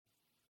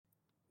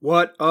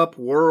What up,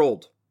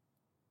 world?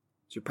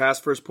 It's your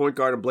past first point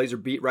guard and Blazer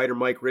beat writer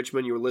Mike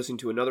Richmond. You are listening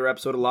to another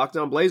episode of Locked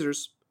On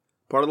Blazers,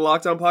 part of the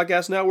Locked On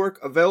Podcast Network,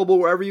 available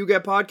wherever you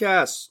get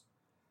podcasts.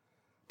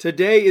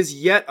 Today is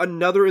yet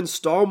another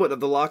installment of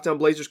the Locked On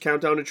Blazers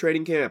Countdown to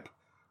Training Camp.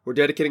 We're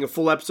dedicating a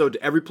full episode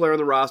to every player on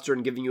the roster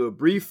and giving you a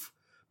brief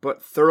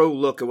but thorough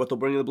look at what they'll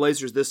bring to the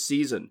Blazers this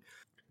season.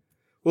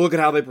 We'll look at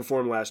how they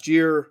performed last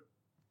year,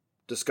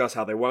 discuss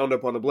how they wound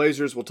up on the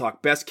Blazers. We'll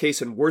talk best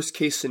case and worst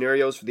case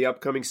scenarios for the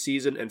upcoming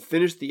season and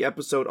finish the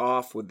episode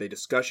off with a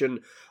discussion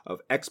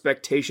of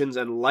expectations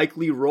and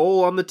likely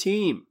role on the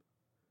team.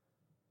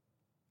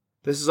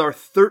 This is our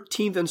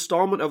 13th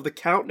installment of the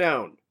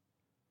countdown.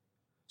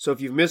 So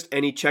if you've missed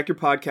any, check your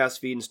podcast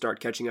feed and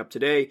start catching up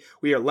today.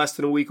 We are less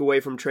than a week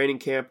away from training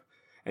camp,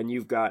 and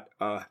you've got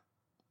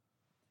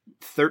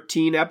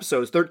 13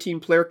 episodes, 13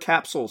 player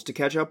capsules to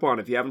catch up on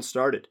if you haven't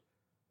started.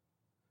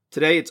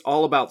 Today, it's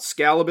all about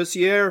Skal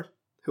Labissiere,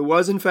 who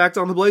was, in fact,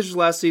 on the Blazers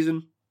last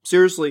season.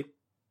 Seriously.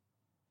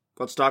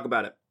 Let's talk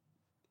about it.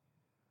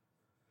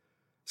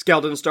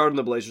 Skal didn't start on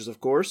the Blazers, of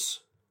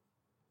course.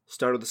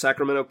 Started with the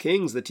Sacramento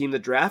Kings, the team that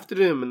drafted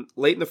him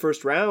late in the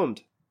first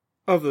round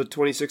of the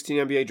 2016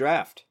 NBA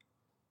draft.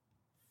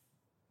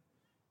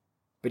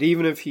 But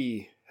even if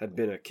he had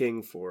been a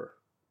King for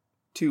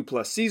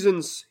 2+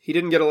 seasons, he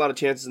didn't get a lot of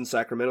chances in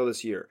Sacramento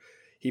this year.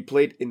 He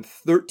played in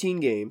 13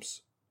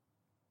 games,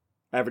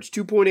 averaged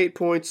 2.8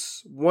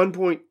 points,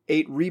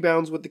 1.8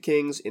 rebounds with the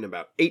Kings in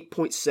about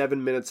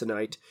 8.7 minutes a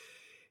night.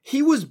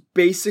 He was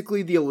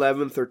basically the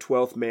 11th or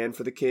 12th man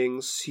for the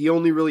Kings. He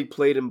only really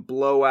played in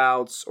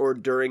blowouts or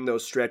during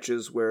those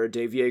stretches where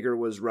Dave Joerger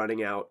was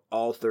running out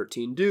all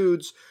 13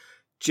 dudes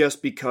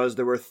just because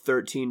there were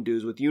 13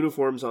 dudes with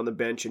uniforms on the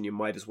bench and you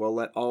might as well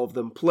let all of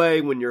them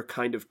play when you're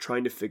kind of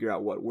trying to figure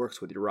out what works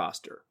with your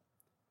roster.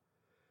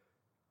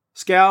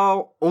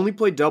 Skal only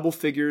played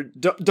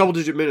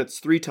double-digit minutes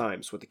 3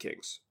 times with the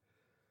Kings.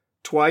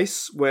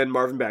 Twice when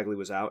Marvin Bagley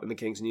was out and the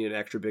Kings needed an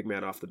extra big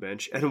man off the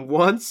bench, and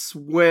once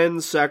when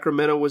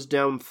Sacramento was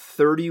down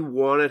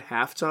 31 at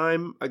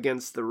halftime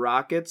against the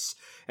Rockets,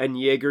 and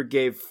Joerger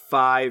gave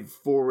 5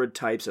 forward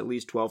types at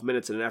least 12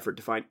 minutes in an effort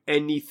to find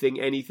anything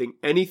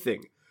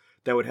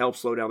that would help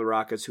slow down the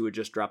Rockets, who had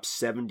just dropped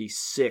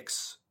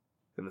 76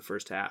 in the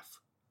first half.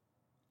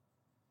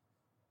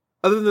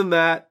 Other than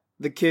that,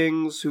 the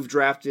Kings, who've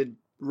drafted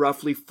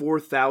roughly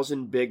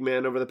 4,000 big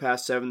men over the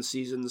past 7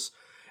 seasons,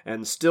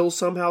 and still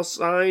somehow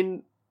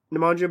signed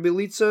Nemanja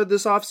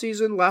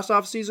Bjelica last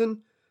offseason,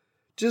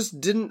 just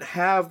didn't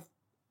have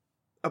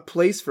a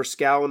place for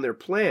Skal in their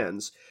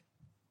plans.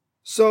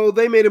 So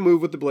they made a deal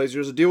with the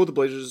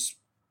Blazers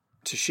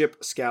to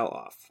ship Skal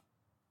off.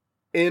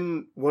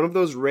 In one of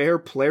those rare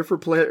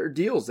player-for-player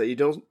deals that you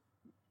don't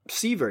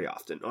see very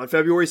often. On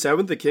February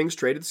 7th, the Kings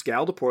traded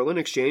Skal to Portland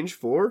in exchange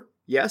for,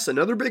 yes,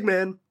 another big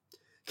man,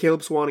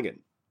 Caleb Swanigan.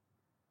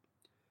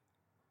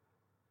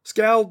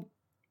 Skal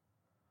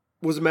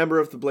was a member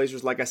of the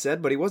Blazers, like I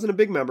said, but he wasn't a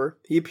big member.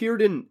 He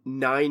appeared in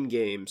 9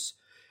 games,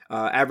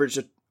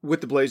 averaged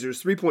with the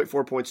Blazers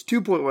 3.4 points,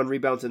 2.1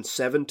 rebounds, and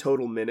 7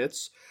 total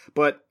minutes.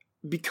 But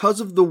because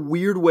of the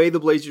weird way the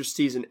Blazers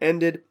season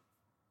ended,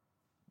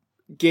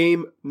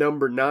 game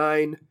number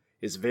 9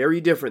 is very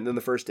different than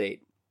the first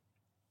 8.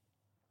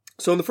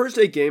 So in the first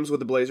 8 games with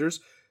the Blazers,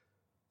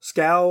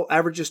 Skal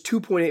averages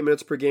 2.8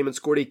 minutes per game and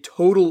scored a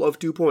total of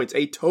 2 points.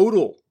 A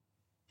total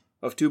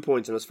of 2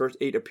 points in his first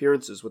 8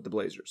 appearances with the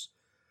Blazers.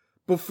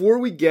 Before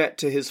we get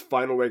to his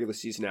final regular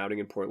season outing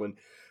in Portland,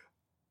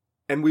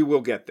 and we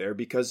will get there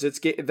because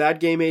that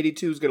game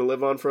 82 is going to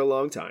live on for a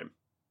long time.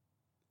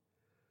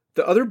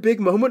 The other big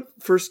moment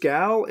for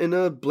Skal in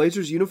a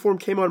Blazers uniform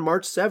came on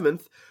March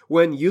 7th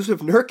when Jusuf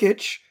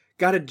Nurkic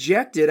got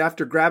ejected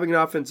after grabbing an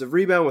offensive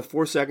rebound with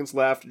 4 seconds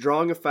left,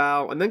 drawing a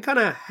foul, and then kind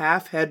of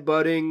half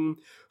headbutting,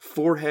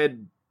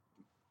 forehead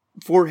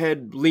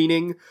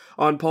leaning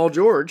on Paul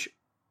George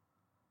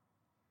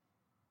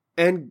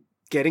and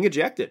getting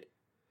ejected.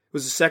 It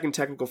was the second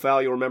technical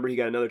foul. You'll remember he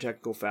got another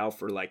technical foul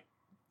for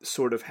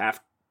sort of half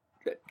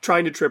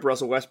trying to trip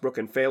Russell Westbrook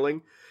and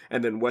failing,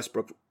 and then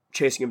Westbrook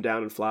chasing him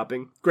down and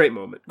flopping. Great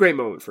moment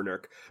for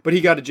Nurk. But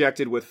he got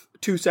ejected with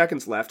 2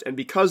 seconds left, and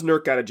because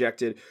Nurk got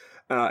ejected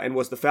and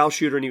was the foul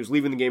shooter and he was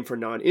leaving the game for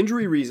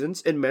non-injury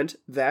reasons, it meant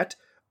that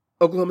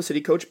Oklahoma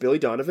City coach Billy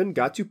Donovan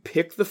got to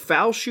pick the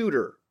foul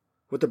shooter.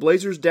 With the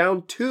Blazers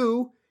down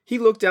 2, he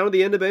looked down at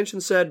the end of the bench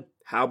and said,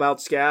 "How about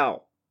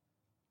Skal?"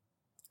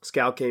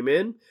 Skal came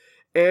in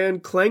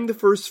and clanged the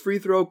first free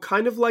throw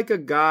kind of like a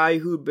guy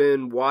who'd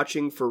been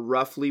watching for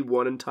roughly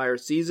 1 entire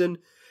season,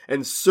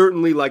 and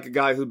certainly like a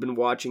guy who'd been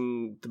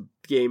watching the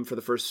game for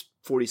the first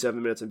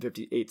 47 minutes and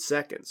 58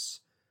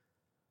 seconds.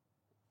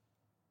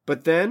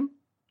 But then,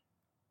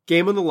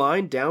 game on the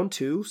line, down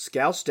 2,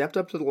 Skal stepped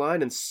up to the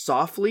line and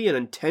softly and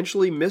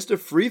intentionally missed a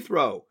free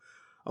throw,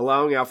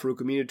 allowing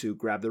Al-Farouq Aminu to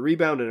grab the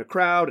rebound in a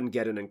crowd and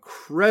get an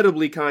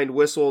incredibly kind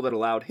whistle that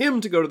allowed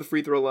him to go to the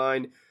free throw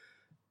line,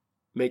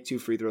 make 2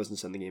 free throws, and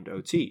send the game to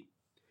OT.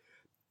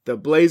 The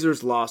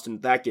Blazers lost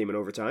in that game in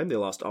overtime. They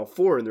lost all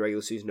 4 in the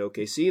regular season to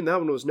OKC, and that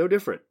one was no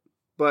different.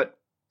 But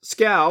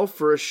Skal,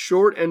 for a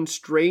short and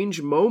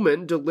strange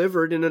moment,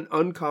 delivered in an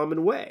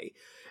uncommon way.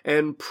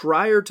 And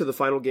prior to the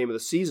final game of the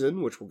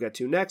season, which we'll get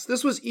to next,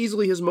 this was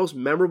easily his most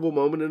memorable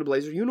moment in a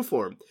Blazer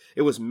uniform.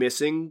 It was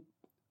missing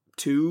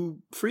 2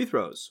 free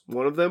throws.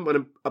 One of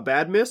them a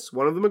bad miss,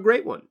 one of them a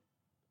great one.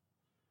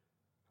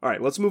 All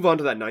right, let's move on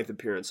to that 9th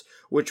appearance,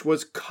 which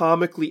was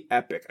comically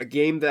epic. A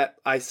game that,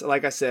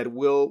 like I said,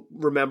 we'll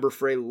remember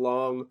for a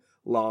long,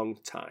 long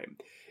time.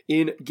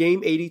 In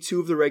Game 82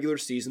 of the regular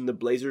season, the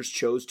Blazers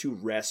chose to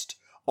rest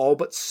all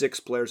but 6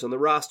 players on the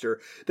roster.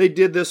 They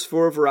did this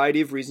for a variety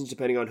of reasons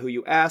depending on who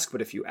you ask,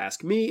 but if you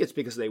ask me, it's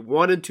because they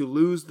wanted to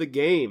lose the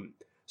game.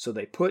 So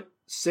they put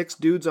 6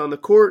 dudes on the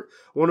court.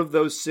 One of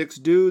those 6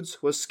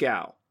 dudes was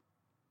Skal.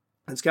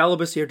 And Skal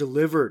Labissiere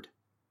delivered.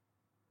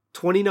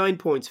 29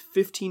 points,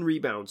 15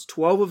 rebounds,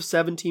 12 of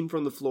 17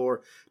 from the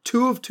floor,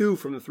 2 of 2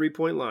 from the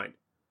three-point line.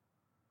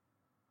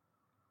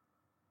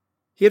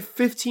 He had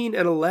 15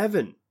 and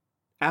 11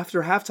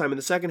 after halftime in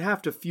the second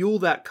half to fuel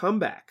that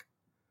comeback.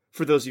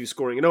 For those of you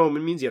scoring at home,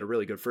 it means he had a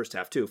really good first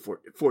half too,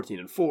 14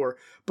 and 4,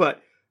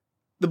 but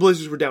the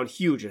Blazers were down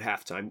huge at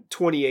halftime,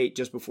 28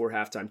 just before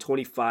halftime,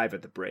 25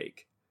 at the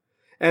break.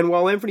 And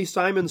while Anthony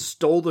Simons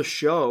stole the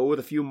show with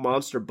a few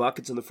monster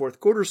buckets in the fourth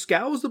quarter,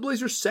 Skal was the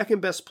Blazers' second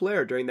best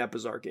player during that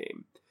bizarre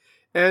game.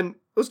 And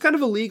it was kind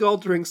of a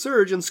league-altering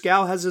surge, and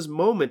Skal has his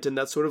moment in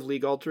that sort of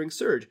league-altering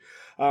surge.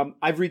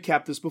 I've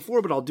recapped this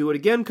before, but I'll do it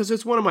again because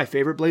it's one of my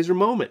favorite Blazer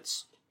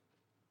moments.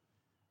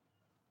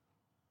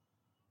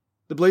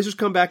 The Blazers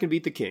come back and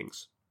beat the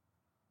Kings.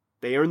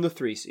 They earn the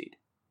 3 seed.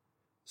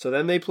 So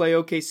then they play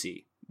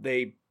OKC.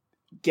 They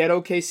get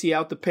OKC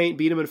out the paint,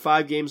 beat them in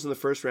 5 games in the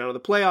first round of the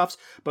playoffs,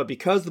 but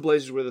because the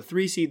Blazers were the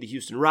 3 seed, the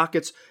Houston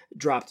Rockets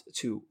dropped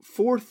to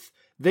 4th.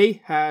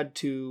 They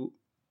ended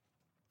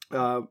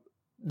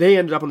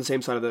up on the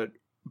same side of the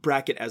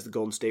bracket as the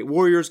Golden State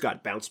Warriors,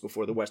 got bounced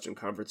before the Western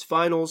Conference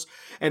Finals,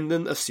 and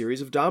then a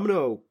series of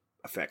domino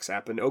effects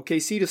happened.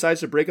 OKC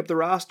decides to break up the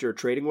roster,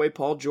 trading away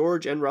Paul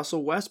George and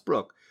Russell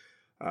Westbrook.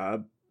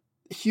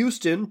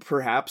 Houston,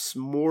 perhaps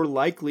more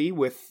likely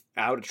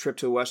without a trip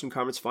to the Western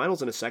Conference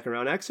Finals and a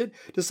second-round exit,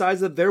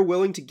 decides that they're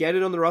willing to get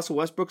in on the Russell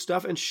Westbrook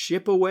stuff and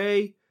ship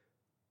away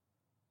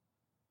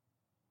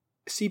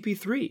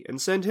CP3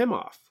 and send him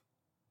off.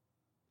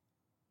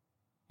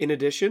 In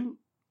addition,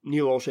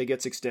 Neil Olshey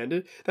gets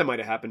extended. That might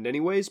have happened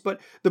anyways, but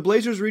the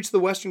Blazers reach the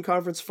Western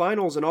Conference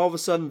Finals and all of a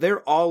sudden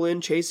they're all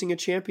in chasing a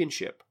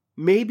championship.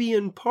 Maybe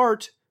in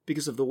part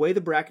because of the way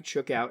the bracket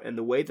shook out and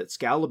the way that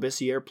Skal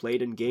Labissiere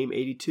played in Game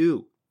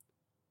 82.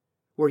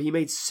 Where he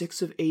made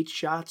 6 of 8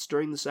 shots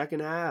during the second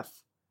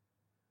half.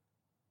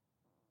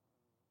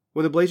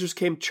 When the Blazers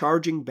came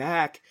charging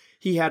back,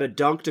 he had a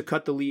dunk to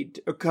cut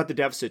the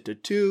deficit to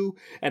 2,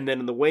 and then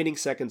in the waning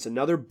seconds,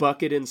 another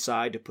bucket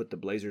inside to put the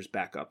Blazers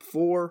back up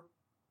 4.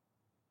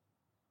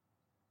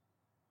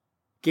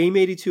 Game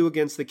 82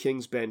 against the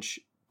Kings bench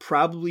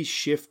probably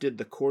shifted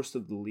the course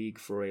of the league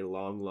for a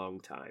long, long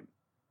time.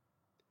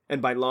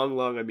 And by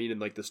long, I mean in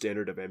like the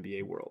standard of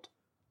NBA world.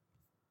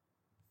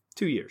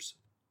 2 years.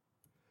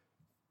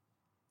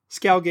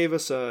 Skal gave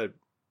us a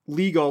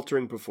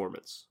league-altering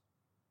performance.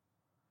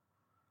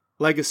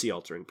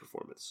 Legacy-altering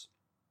performance.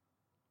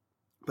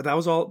 But that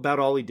was about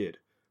all he did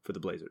for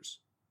the Blazers.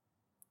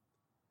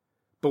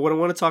 But what I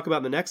want to talk about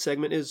in the next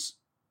segment is,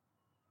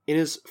 in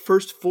his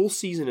first full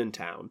season in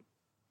town,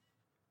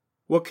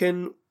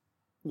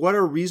 what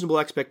are reasonable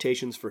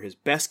expectations for his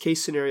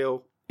best-case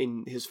scenario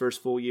in his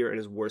first full year and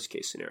his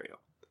worst-case scenario?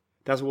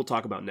 That's what we'll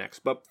talk about next.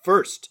 But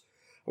first,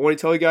 I want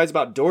to tell you guys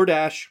about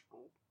DoorDash.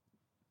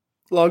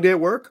 Long day at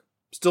work?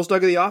 Still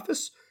stuck at the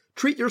office?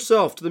 Treat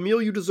yourself to the meal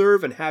you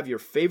deserve and have your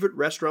favorite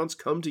restaurants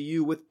come to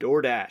you with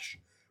DoorDash.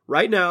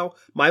 Right now,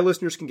 my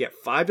listeners can get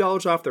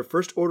 $5 off their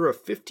first order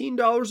of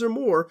 $15 or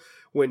more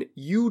when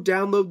you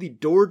download the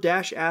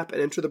DoorDash app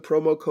and enter the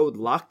promo code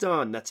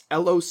LOCKEDON. That's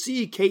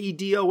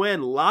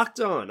LOCKEDON, Locked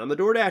On the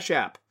DoorDash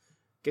app.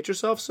 Get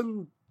yourself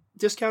some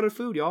discounted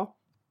food, y'all.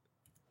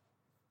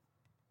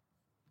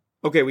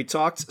 Okay, we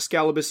talked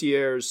Skal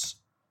Labissiere's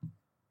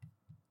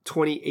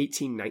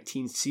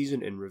 2018-19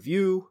 season in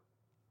review,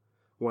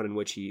 one in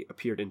which he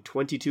appeared in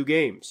 22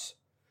 games.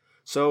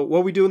 So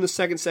what we do in the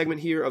second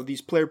segment here of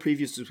these player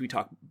previews is we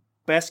talk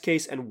best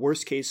case and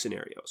worst case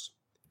scenarios.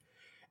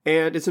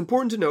 And it's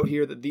important to note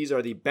here that these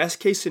are the best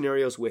case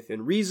scenarios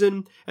within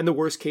reason and the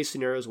worst case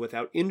scenarios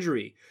without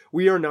injury.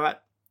 We are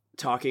not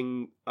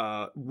talking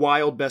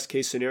wild best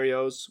case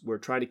scenarios. We're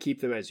trying to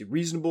keep them as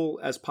reasonable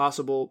as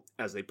possible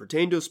as they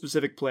pertain to a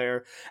specific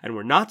player. And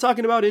we're not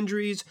talking about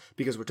injuries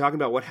because we're talking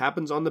about what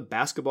happens on the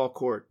basketball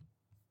court.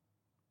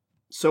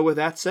 So with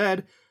that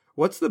said,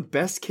 what's the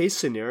best case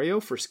scenario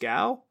for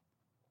Skal?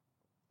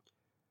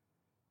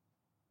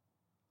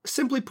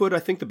 Simply put, I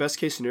think the best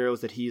case scenario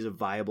is that he is a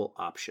viable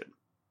option.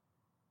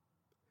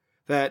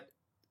 That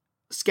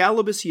Skal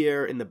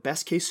Labissiere, in the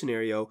best case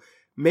scenario,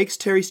 makes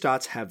Terry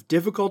Stotts have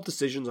difficult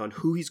decisions on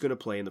who he's going to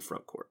play in the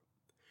front court.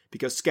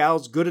 Because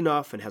Skal's good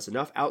enough and has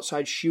enough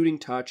outside shooting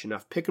touch,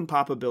 enough pick and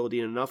pop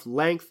ability, and enough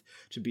length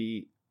to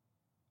be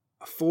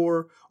a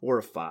 4 or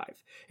a 5.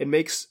 It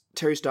makes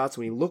Terry Stotts,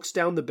 when he looks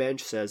down the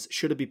bench, says,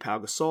 should it be Pau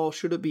Gasol?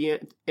 Should it be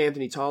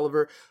Anthony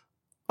Tolliver?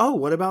 Oh,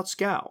 what about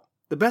Skal?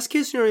 The best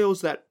case scenario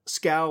is that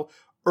Skal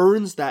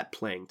earns that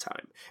playing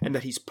time and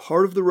that he's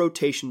part of the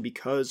rotation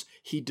because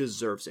he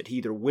deserves it. He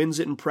either wins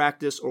it in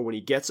practice or when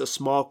he gets a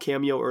small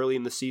cameo early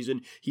in the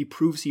season, he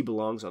proves he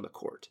belongs on the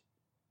court.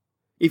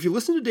 If you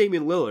listen to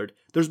Damian Lillard,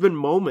 there's been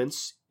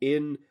moments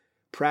in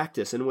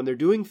practice and when they're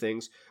doing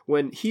things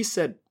when he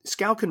said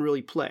Skal can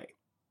really play.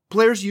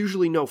 Players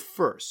usually know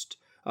first.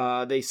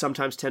 They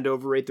sometimes tend to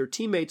overrate their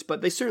teammates,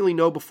 but they certainly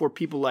know before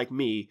people like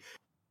me.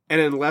 And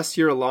unless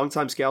you're a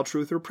longtime Skal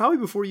truther, probably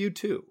before you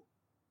too.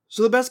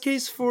 So the best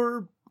case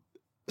for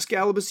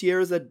Skal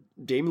Labissiere is that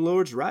Damian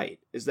Lillard's right,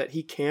 is that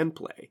he can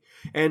play.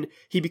 And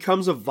he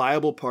becomes a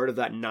viable part of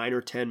that 9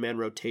 or 10 man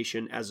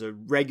rotation as a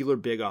regular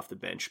big off the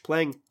bench,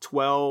 playing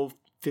 12,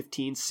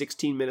 15,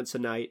 16 minutes a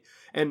night,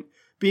 and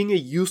being a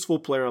useful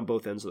player on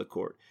both ends of the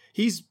court.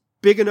 He's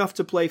big enough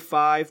to play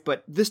 5,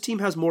 but this team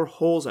has more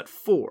holes at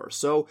 4.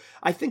 So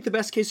I think the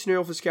best case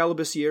scenario for Skal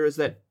Labissiere is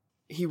that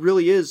he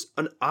really is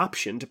an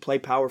option to play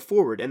power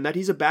forward and that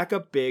he's a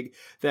backup big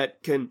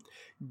that can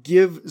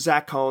give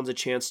Zach Collins a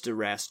chance to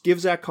rest, give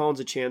Zach Collins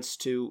a chance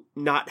to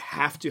not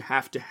have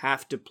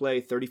to play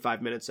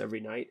 35 minutes every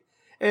night,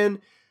 and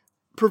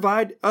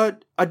provide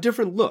a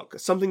different look,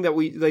 something that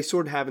they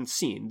sort of haven't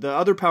seen. The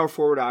other power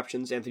forward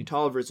options, Anthony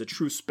Tolliver is a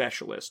true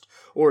specialist,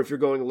 or if you're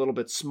going a little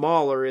bit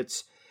smaller,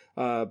 it's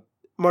Mario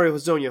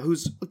Hezonja,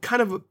 who's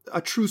kind of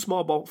a true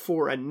small ball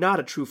 4 and not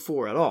a true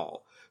 4 at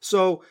all.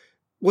 So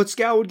what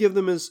Skal would give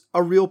them is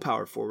a real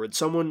power forward.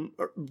 Someone,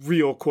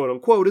 real quote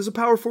unquote, is a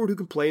power forward who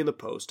can play in the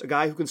post. A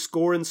guy who can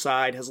score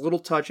inside, has a little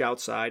touch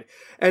outside,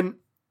 and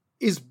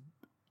is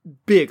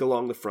big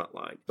along the front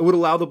line. It would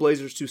allow the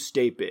Blazers to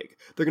stay big.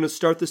 They're going to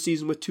start the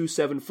season with 2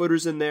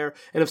 7-footers in there,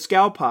 and if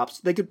Skal pops,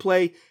 they could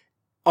play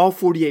all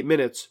 48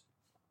 minutes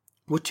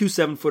with 2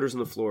 7-footers on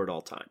the floor at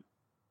all time.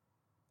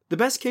 The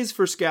best case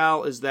for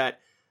Skal is that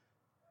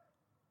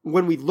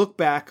when we look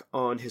back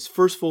on his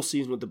first full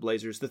season with the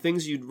Blazers, the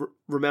things you'd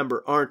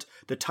remember aren't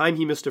the time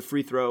he missed a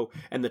free throw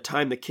and the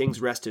time the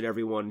Kings rested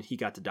everyone and he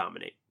got to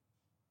dominate.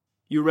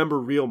 You remember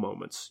real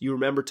moments. You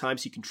remember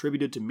times he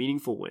contributed to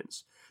meaningful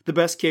wins. The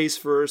best case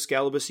for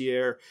Skal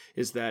Labissiere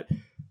is that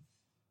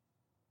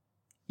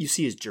you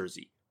see his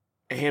jersey.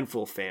 A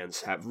handful of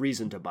fans have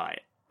reason to buy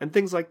it, and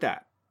things like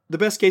that. The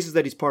best case is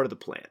that he's part of the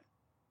plan.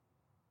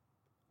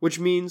 Which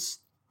means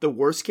the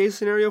worst case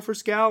scenario for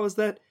Skal is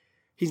that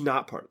he's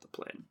not part of the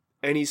plan,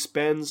 and he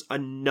spends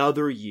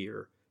another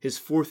year, his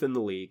 4th in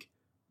the league,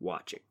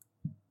 watching.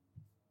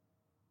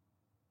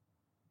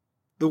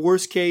 The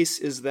worst case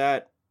is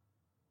that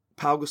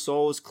Pau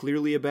Gasol is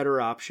clearly a better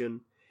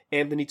option,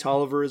 Anthony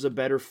Tolliver is a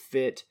better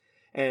fit,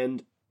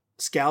 and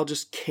Skal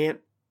just can't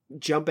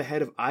jump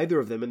ahead of either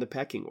of them in the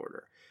pecking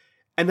order.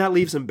 And that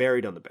leaves him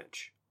buried on the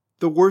bench.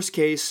 The worst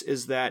case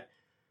is that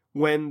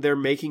when they're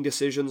making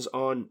decisions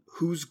on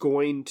who's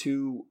going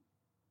to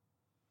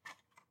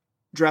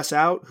dress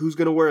out, who's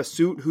going to wear a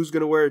suit, who's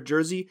going to wear a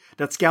jersey,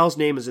 that Skal's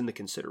name is in the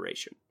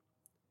consideration.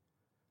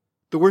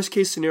 The worst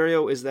case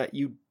scenario is that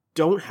you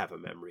don't have a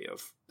memory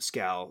of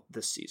Skal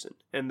this season,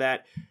 and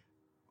that,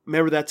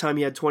 remember that time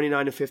he had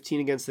 29 and 15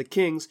 against the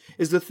Kings,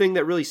 is the thing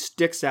that really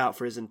sticks out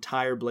for his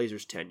entire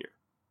Blazers tenure.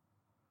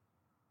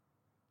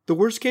 The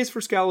worst case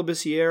for Skal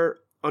Labissiere,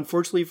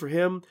 unfortunately for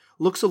him,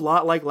 looks a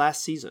lot like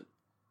last season,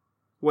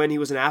 when he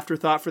was an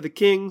afterthought for the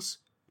Kings,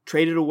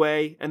 traded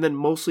away, and then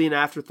mostly an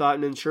afterthought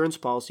and insurance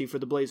policy for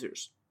the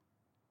Blazers.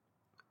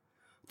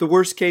 The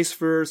worst case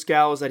for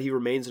Skal is that he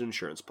remains an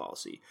insurance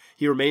policy.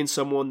 He remains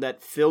someone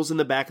that fills in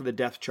the back of the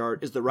depth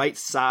chart, is the right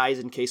size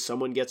in case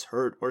someone gets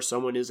hurt or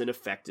someone is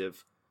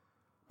ineffective.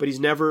 But he's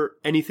never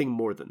anything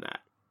more than that.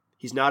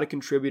 He's not a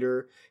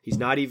contributor. He's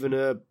not even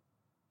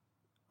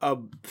a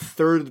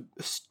third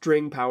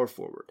string power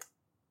forward.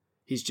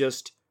 He's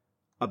just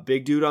a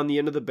big dude on the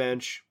end of the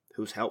bench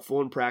who's helpful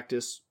in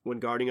practice when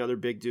guarding other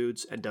big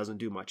dudes and doesn't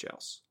do much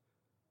else.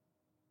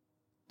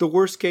 The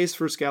worst case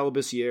for Skal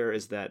Labissiere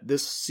is that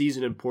this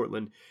season in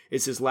Portland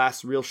is his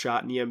last real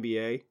shot in the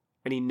NBA,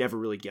 and he never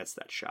really gets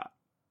that shot.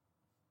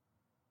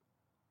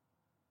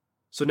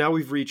 So now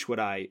we've reached what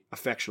I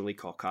affectionately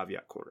call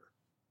caveat corner.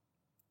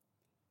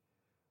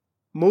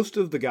 Most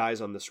of the guys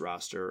on this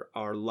roster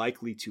are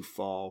likely to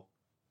fall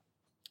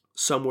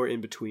somewhere in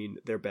between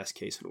their best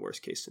case and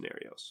worst case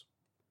scenarios.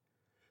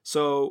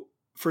 So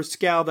for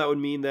Skal, that would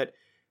mean that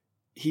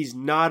he's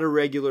not a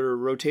regular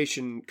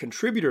rotation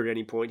contributor at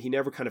any point. He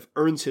never kind of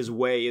earns his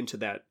way into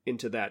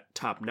that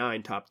top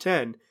 9, top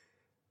 10,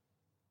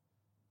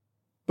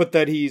 but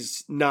that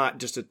he's not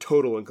just a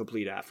total and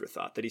complete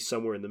afterthought, that he's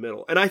somewhere in the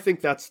middle. And I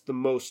think that's the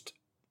most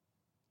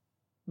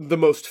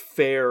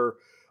fair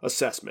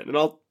assessment. And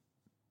I'll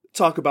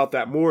talk about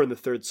that more in the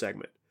third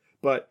segment.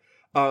 But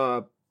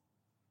I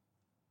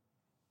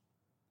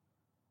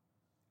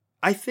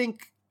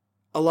think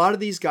a lot of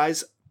these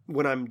guys,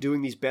 when I'm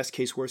doing these best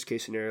case, worst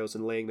case scenarios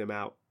and laying them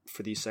out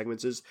for these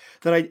segments, is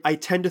that I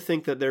tend to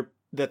think that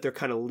they're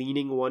kind of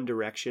leaning one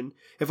direction.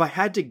 If I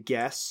had to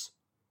guess,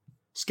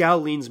 Skal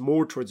leans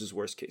more towards his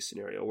worst case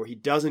scenario, where he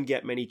doesn't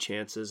get many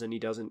chances and he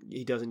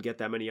doesn't get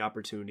that many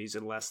opportunities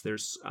unless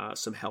there's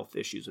some health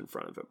issues in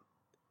front of him.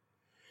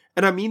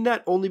 And I mean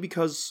that only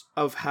because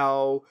of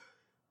how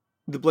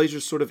the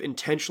Blazers sort of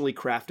intentionally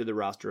crafted the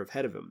roster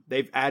ahead of him.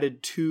 They've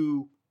added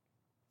 2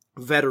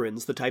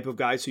 veterans, the type of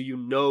guys who you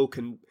know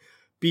can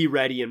be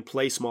ready and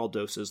play small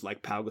doses,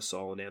 like Pau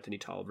Gasol and Anthony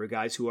Tolliver,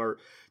 guys who are,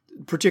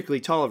 particularly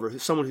Tolliver,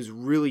 who's someone who's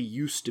really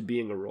used to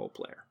being a role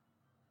player.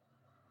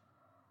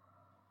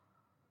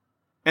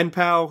 And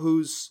Pau,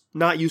 who's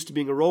not used to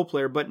being a role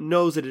player, but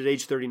knows that at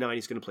age 39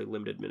 he's going to play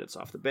limited minutes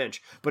off the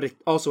bench, but it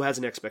also has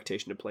an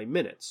expectation to play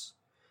minutes.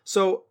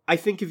 So I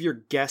think if you're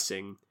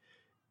guessing,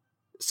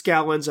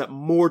 Skal ends up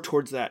more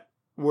towards that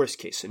worst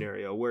case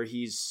scenario where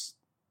he's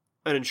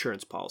an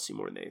insurance policy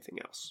more than anything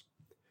else.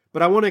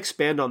 But I want to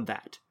expand on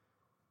that.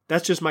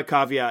 That's just my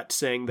caveat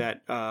saying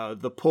that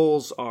the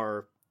polls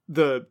are,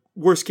 the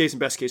worst case and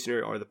best case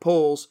scenario are the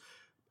polls.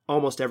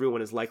 Almost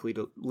everyone is likely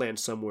to land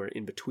somewhere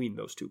in between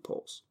those 2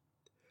 polls.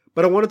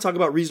 But I want to talk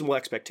about reasonable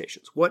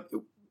expectations.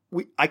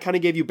 I kind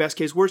of gave you best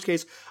case, worst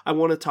case. I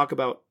want to talk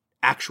about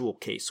actual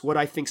case, what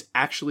I think's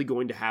actually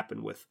going to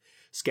happen with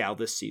Skal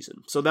this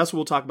season. So that's what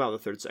we'll talk about in the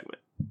third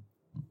segment.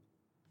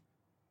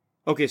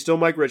 Okay, still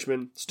Mike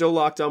Richman, still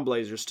Locked On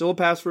Blazers, still a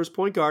pass first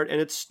point guard, and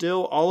it's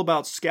still all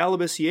about Skal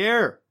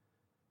Labissière.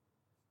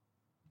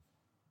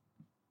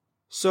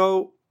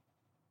 So,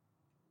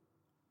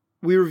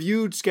 we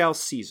reviewed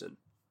Skal's season,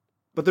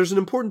 but there's an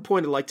important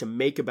point I'd like to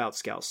make about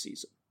Skal's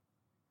season.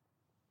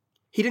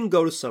 He didn't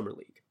go to Summer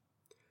League.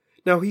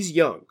 Now, he's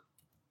young.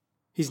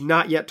 He's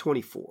not yet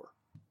 24.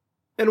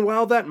 And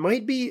while that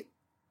might be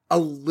a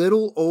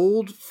little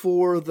old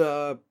for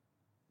the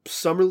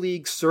Summer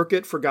League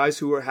circuit for guys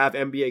who have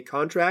NBA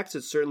contracts,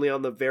 it's certainly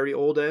on the very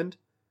old end.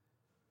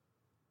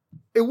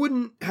 It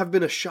wouldn't have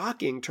been a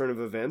shocking turn of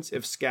events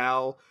if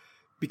Skal,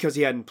 because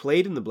he hadn't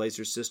played in the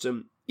Blazers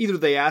system, either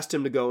they asked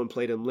him to go and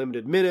played in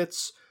limited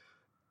minutes,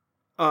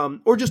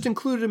 or just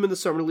included him in the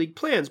Summer League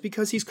plans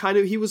because he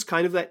was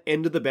kind of that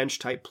end of the bench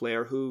type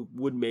player who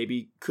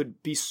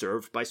could be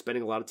served by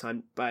spending a lot of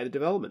time by the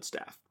development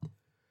staff.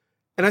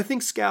 And I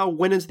think Skal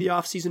went into the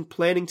offseason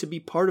planning to be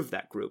part of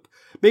that group.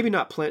 Maybe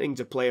not planning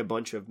to play a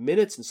bunch of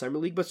minutes in Summer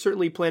League, but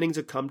certainly planning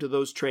to come to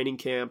those training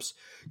camps,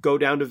 go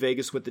down to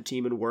Vegas with the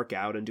team and work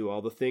out and do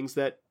all the things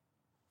that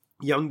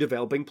young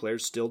developing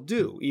players still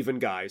do, even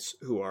guys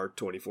who are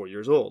 24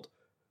 years old.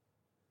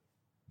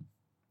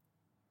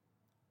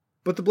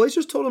 But the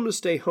Blazers told him to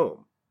stay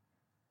home.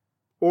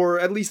 Or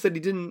at least that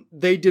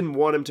they didn't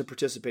want him to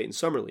participate in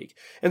Summer League.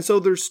 And so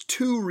there's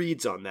 2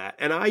 reads on that,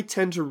 and I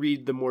tend to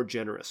read the more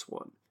generous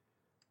one.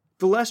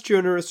 The less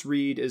generous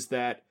read is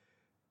that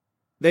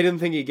they didn't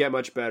think he'd get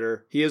much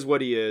better. He is what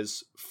he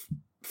is,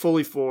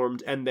 fully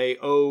formed, and they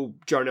owe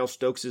Jarnell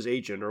Stokes'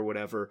 agent or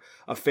whatever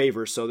a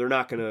favor, so they're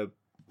not going to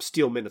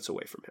steal minutes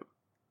away from him.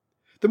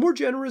 The more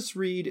generous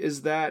read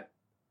is that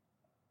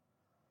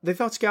they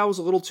thought Skal was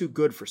a little too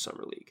good for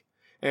Summer League,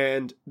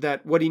 and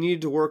that what he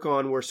needed to work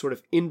on were sort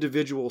of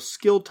individual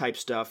skill type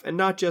stuff, and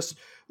not just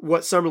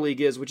what Summer League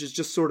is, which is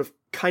just sort of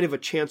kind of a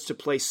chance to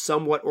play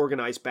somewhat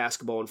organized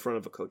basketball in front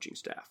of a coaching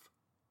staff.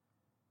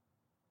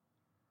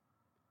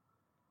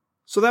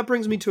 So that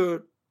brings me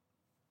to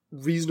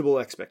reasonable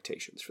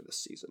expectations for this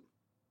season.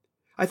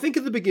 I think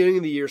at the beginning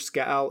of the year,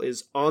 Skal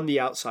is on the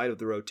outside of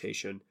the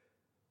rotation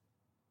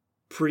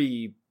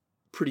pretty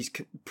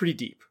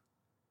deep.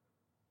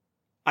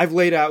 I've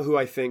laid out who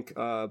I think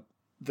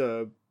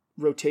the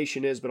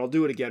rotation is, but I'll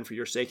do it again for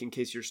your sake in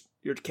case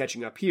you're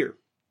catching up here.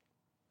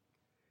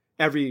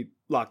 Every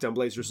Locked On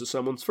Blazers is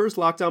someone's first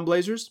Locked On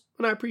Blazers,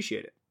 and I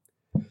appreciate it.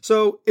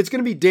 So it's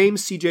going to be Dame,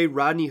 CJ,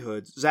 Rodney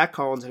Hood, Zach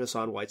Collins, and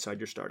Hassan Whiteside,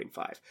 your starting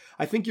 5.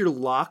 I think your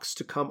locks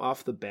to come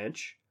off the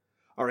bench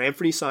are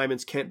Anthony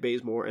Simons, Kent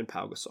Bazemore, and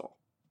Pau Gasol.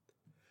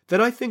 Then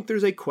I think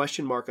there's a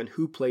question mark on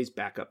who plays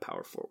backup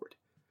power forward.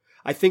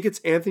 I think it's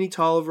Anthony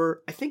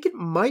Tolliver. I think it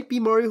might be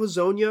Mario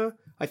Hezonja.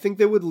 I think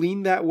they would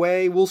lean that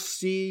way. We'll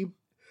see.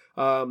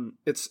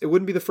 It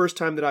wouldn't be the first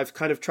time that I've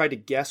kind of tried to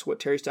guess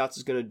what Terry Stotts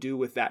is going to do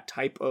with that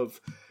type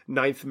of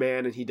 9th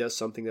man, and he does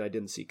something that I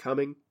didn't see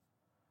coming.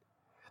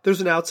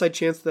 There's an outside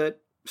chance that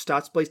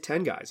Stotts plays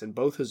 10 guys and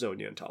both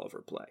Hezonja and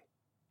Tolliver play.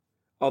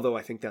 Although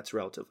I think that's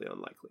relatively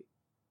unlikely.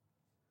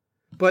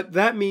 But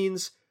that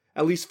means,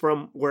 at least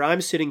from where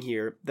I'm sitting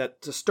here,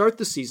 that to start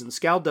the season,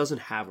 Skal doesn't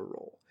have a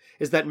role.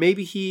 Is that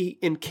maybe he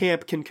in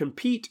camp can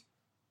compete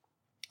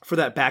for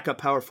that backup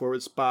power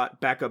forward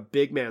spot, backup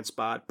big man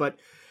spot, but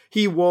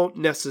he won't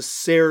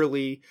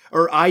necessarily,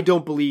 or I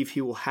don't believe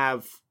he will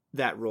have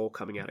that role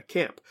coming out of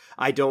camp.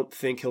 I don't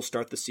think he'll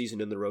start the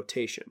season in the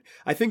rotation.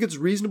 I think it's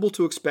reasonable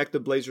to expect the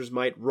Blazers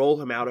might roll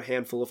him out a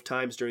handful of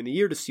times during the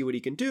year to see what he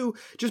can do,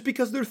 just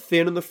because they're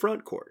thin in the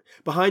front court.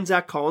 Behind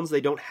Zach Collins, they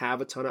don't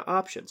have a ton of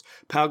options.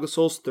 Pau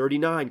Gasol's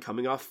 39,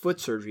 coming off foot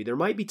surgery. There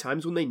might be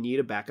times when they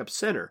need a backup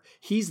center.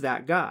 He's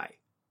that guy.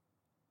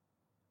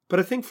 But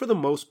I think for the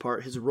most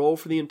part, his role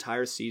for the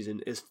entire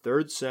season is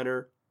third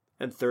center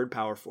and third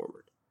power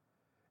forward.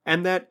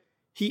 And that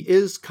he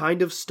is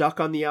kind of stuck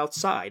on the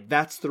outside.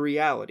 That's the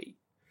reality.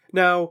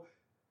 Now,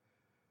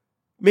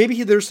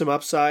 maybe there's some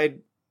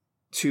upside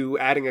to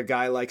adding a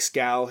guy like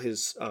Skal.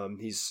 He's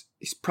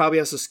probably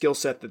has a skill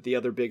set that the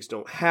other bigs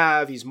don't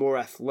have. He's more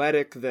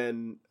athletic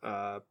than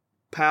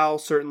Powell,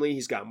 certainly.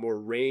 He's got more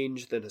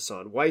range than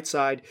Hassan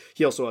Whiteside.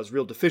 He also has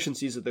real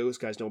deficiencies that those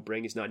guys don't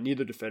bring. He's not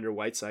neither defender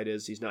Whiteside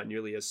is. He's not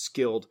nearly as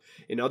skilled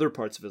in other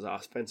parts of his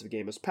offensive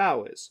game as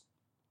Powell is.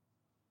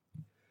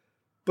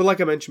 But like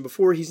I mentioned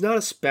before, he's not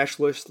a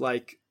specialist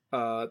like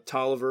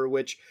Tolliver,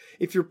 which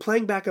if you're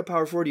playing backup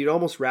power forward, you'd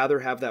almost rather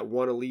have that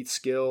one elite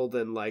skill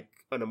than like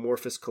an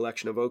amorphous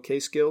collection of okay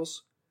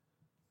skills.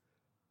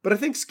 But I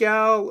think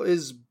Skal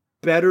is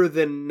better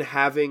than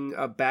having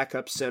a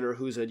backup center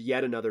who's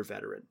yet another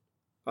veteran.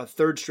 A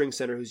third string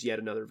center who's yet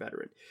another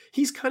veteran.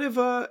 He's kind of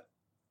an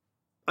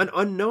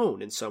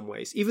unknown in some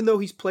ways, even though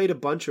he's played a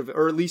bunch of,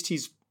 or at least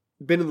he's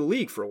been in the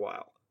league for a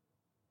while.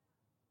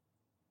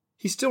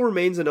 He still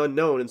remains an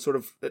unknown and sort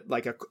of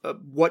like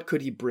what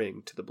could he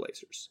bring to the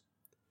Blazers.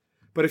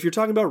 But if you're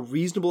talking about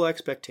reasonable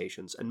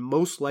expectations and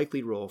most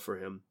likely role for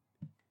him,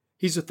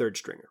 he's a third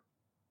stringer.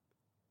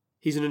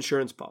 He's an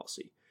insurance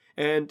policy.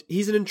 And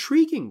he's an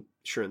intriguing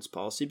insurance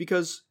policy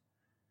because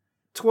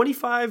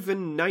 25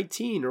 and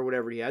 19 or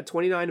whatever he had,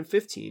 29 and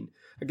 15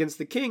 against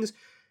the Kings,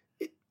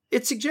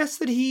 it suggests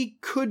that he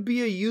could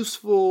be a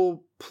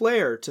useful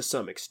player to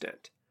some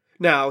extent.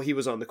 Now, he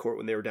was on the court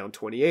when they were down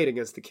 28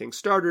 against the Kings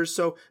starters,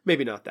 so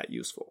maybe not that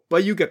useful.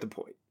 But you get the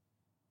point.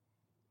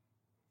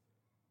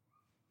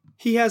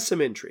 He has some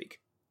intrigue.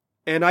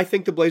 And I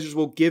think the Blazers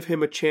will give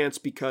him a chance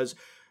because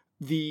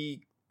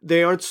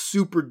they aren't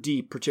super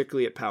deep,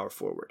 particularly at power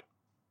forward.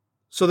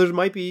 So there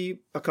might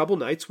be a couple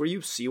nights where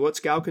you see what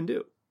Skal can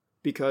do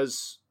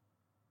because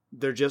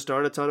there just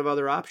aren't a ton of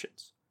other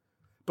options.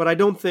 But I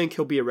don't think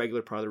he'll be a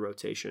regular part of the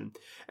rotation.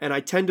 And I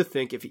tend to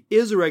think if he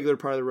is a regular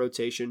part of the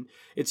rotation,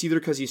 it's either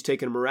because he's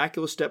taken a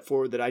miraculous step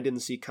forward that I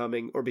didn't see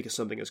coming or because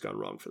something has gone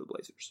wrong for the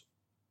Blazers.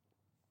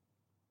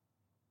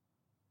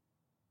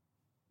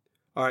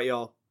 All right,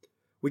 y'all.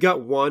 We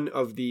got one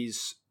of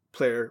these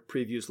player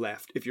previews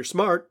left. If you're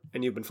smart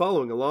and you've been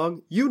following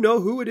along, you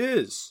know who it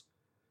is.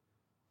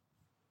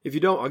 If you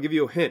don't, I'll give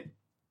you a hint.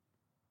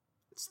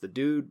 It's the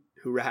dude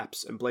who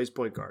raps and plays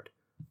point guard.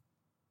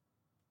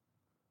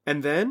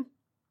 And then,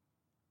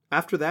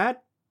 after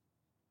that,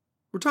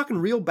 we're talking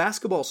real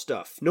basketball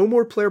stuff. No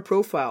more player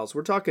profiles.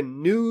 We're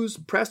talking news,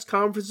 press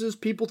conferences,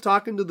 people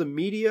talking to the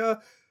media,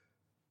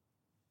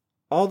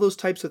 all those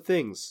types of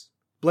things.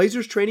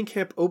 Blazers training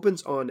camp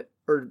opens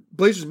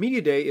Blazers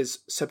Media Day is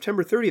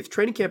September 30th.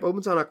 Training camp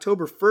opens on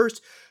October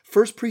 1st.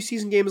 First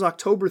preseason game is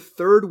October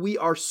 3rd. We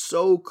are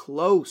so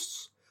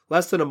close.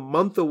 Less than a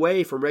month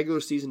away from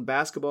regular season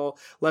basketball.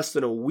 Less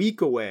than a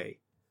week away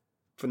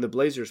from the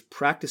Blazers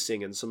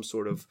practicing in some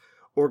sort of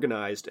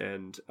organized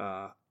and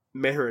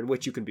manner in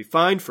which you can be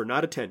fined for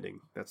not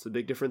attending. That's the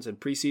big difference in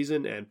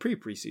preseason and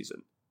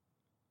pre-preseason.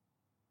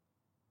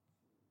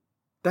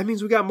 That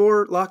means we got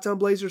more Locked On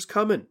Blazers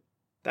coming.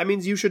 That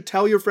means you should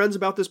tell your friends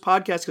about this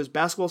podcast because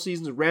basketball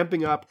season is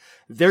ramping up.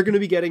 They're going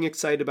to be getting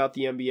excited about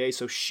the NBA,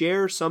 so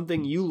share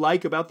something you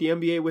like about the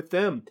NBA with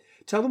them.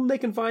 Tell them they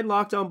can find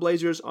Locked On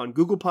Blazers on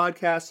Google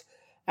Podcasts,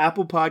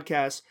 Apple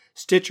Podcasts,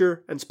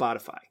 Stitcher, and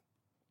Spotify.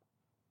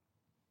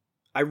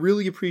 I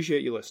really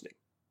appreciate you listening.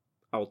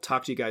 I will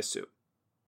talk to you guys soon.